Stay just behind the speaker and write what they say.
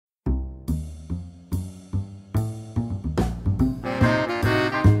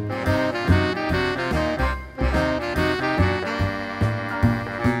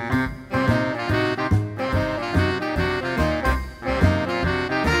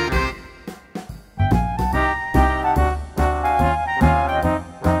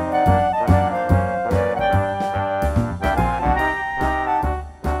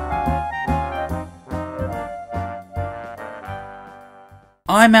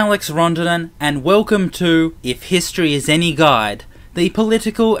I'm Alex Rondinan, and welcome to If History is Any Guide, the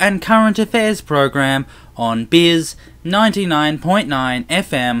political and current affairs program on Bizz 99.9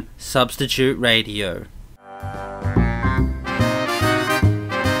 FM Substitute Radio.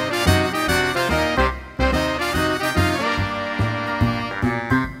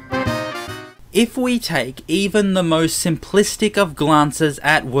 If we take even the most simplistic of glances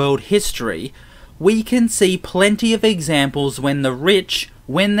at world history, we can see plenty of examples when the rich,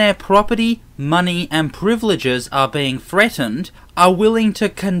 when their property, money and privileges are being threatened, are willing to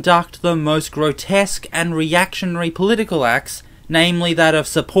conduct the most grotesque and reactionary political acts, namely that of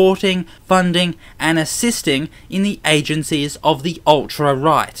supporting, funding and assisting in the agencies of the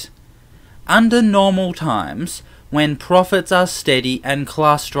ultra-right. Under normal times, when profits are steady and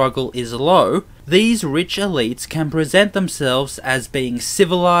class struggle is low, these rich elites can present themselves as being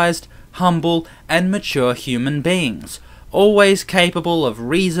civilized, humble and mature human beings, always capable of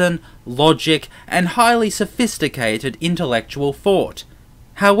reason, logic and highly sophisticated intellectual thought.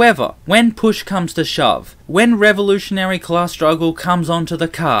 However, when push comes to shove, when revolutionary class struggle comes onto the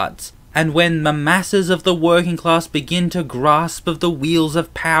cards, and when the masses of the working class begin to grasp of the wheels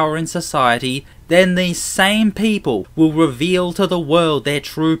of power in society, then these same people will reveal to the world their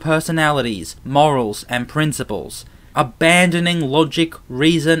true personalities, morals and principles. Abandoning logic,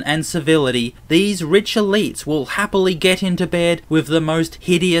 reason and civility, these rich elites will happily get into bed with the most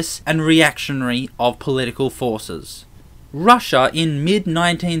hideous and reactionary of political forces. Russia in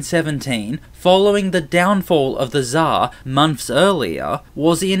mid-1917, following the downfall of the Tsar months earlier,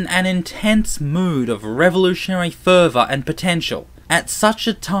 was in an intense mood of revolutionary fervour and potential. At such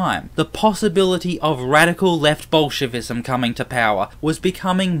a time, the possibility of radical left Bolshevism coming to power was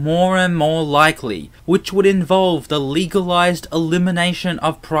becoming more and more likely, which would involve the legalized elimination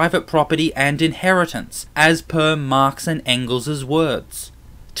of private property and inheritance, as per Marx and Engels' words.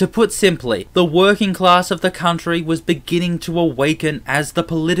 To put simply, the working class of the country was beginning to awaken as the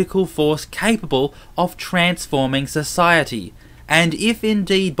political force capable of transforming society. And if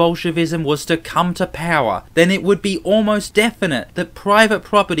indeed Bolshevism was to come to power, then it would be almost definite that private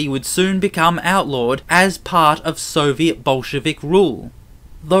property would soon become outlawed as part of Soviet Bolshevik rule.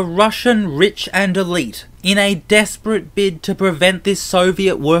 The Russian rich and elite, in a desperate bid to prevent this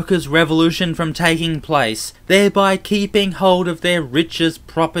Soviet workers' revolution from taking place, thereby keeping hold of their riches,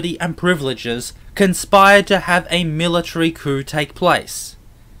 property and privileges, conspired to have a military coup take place.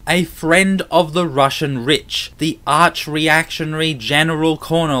 A friend of the Russian rich, the arch-reactionary General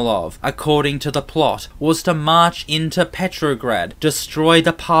Kornilov, according to the plot, was to march into Petrograd, destroy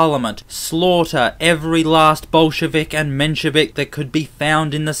the parliament, slaughter every last Bolshevik and Menshevik that could be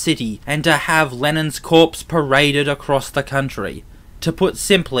found in the city, and to have Lenin's corpse paraded across the country. To put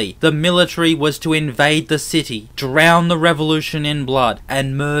simply, the military was to invade the city, drown the revolution in blood,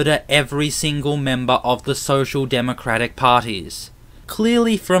 and murder every single member of the Social Democratic parties.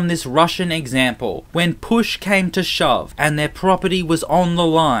 Clearly from this Russian example, when push came to shove and their property was on the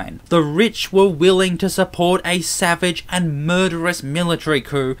line, the rich were willing to support a savage and murderous military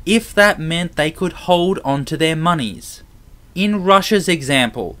coup if that meant they could hold on to their monies. In Russia's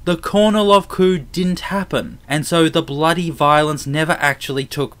example, the Kornilov coup didn't happen, and so the bloody violence never actually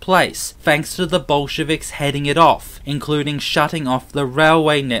took place, thanks to the Bolsheviks heading it off, including shutting off the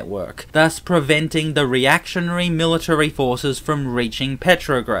railway network, thus preventing the reactionary military forces from reaching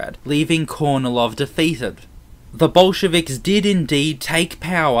Petrograd, leaving Kornilov defeated. The Bolsheviks did indeed take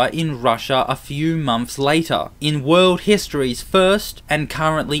power in Russia a few months later, in world history's first and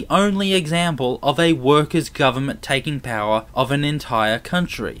currently only example of a workers' government taking power of an entire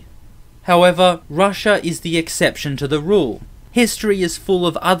country. However, Russia is the exception to the rule. History is full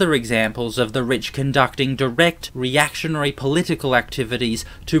of other examples of the rich conducting direct, reactionary political activities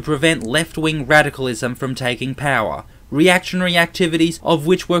to prevent left-wing radicalism from taking power, reactionary activities of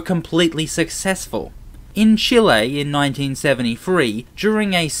which were completely successful. In Chile in 1973,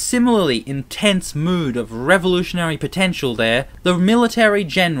 during a similarly intense mood of revolutionary potential there, the military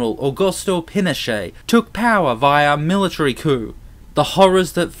general Augusto Pinochet took power via a military coup. The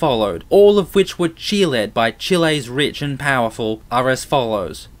horrors that followed, all of which were cheerled by Chile's rich and powerful, are as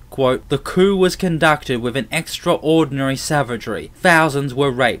follows. Quote, "The coup was conducted with an extraordinary savagery. Thousands were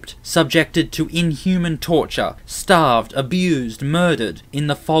raped, subjected to inhuman torture, starved, abused, murdered. In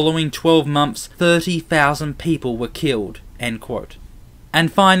the following 12 months, 30,000 people were killed." End quote. And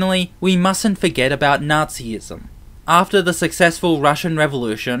finally, we mustn't forget about Nazism. After the successful Russian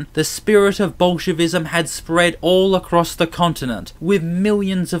Revolution, the spirit of Bolshevism had spread all across the continent, with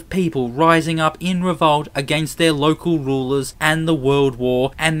millions of people rising up in revolt against their local rulers and the World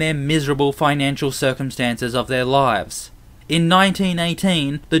War and their miserable financial circumstances of their lives. In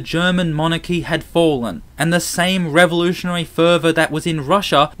 1918, the German monarchy had fallen, and the same revolutionary fervour that was in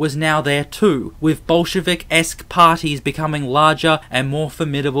Russia was now there too, with Bolshevik-esque parties becoming larger and more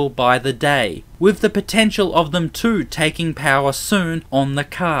formidable by the day, with the potential of them too taking power soon on the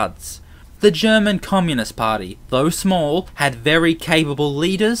cards. The German Communist Party, though small, had very capable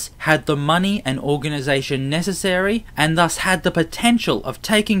leaders, had the money and organisation necessary, and thus had the potential of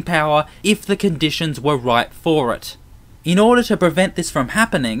taking power if the conditions were right for it. In order to prevent this from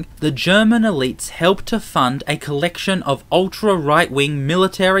happening, the German elites helped to fund a collection of ultra-right-wing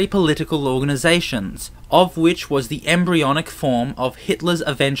military political organisations, of which was the embryonic form of Hitler's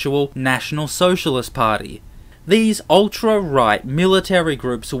eventual National Socialist Party. These ultra-right military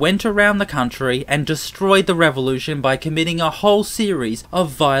groups went around the country and destroyed the revolution by committing a whole series of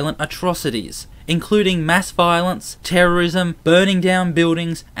violent atrocities, including mass violence, terrorism, burning down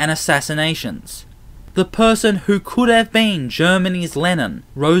buildings, and assassinations. The person who could have been Germany's Lenin,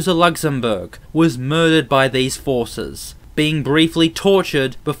 Rosa Luxemburg, was murdered by these forces, being briefly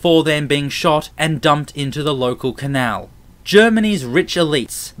tortured before then being shot and dumped into the local canal. Germany's rich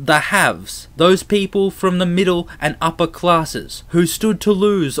elites, the haves, those people from the middle and upper classes, who stood to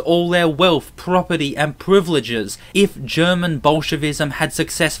lose all their wealth, property and privileges if German Bolshevism had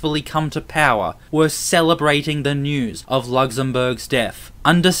successfully come to power, were celebrating the news of Luxemburg's death,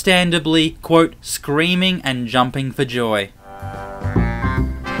 understandably, quote, screaming and jumping for joy.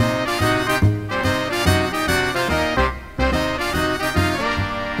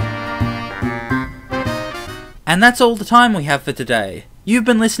 And that's all the time we have for today. You've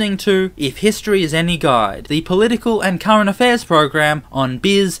been listening to If History is Any Guide, the political and current affairs program on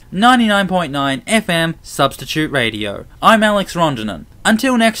Bizz 99.9 FM Substitute Radio. I'm Alex Rondinan.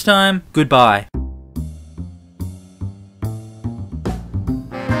 Until next time, goodbye.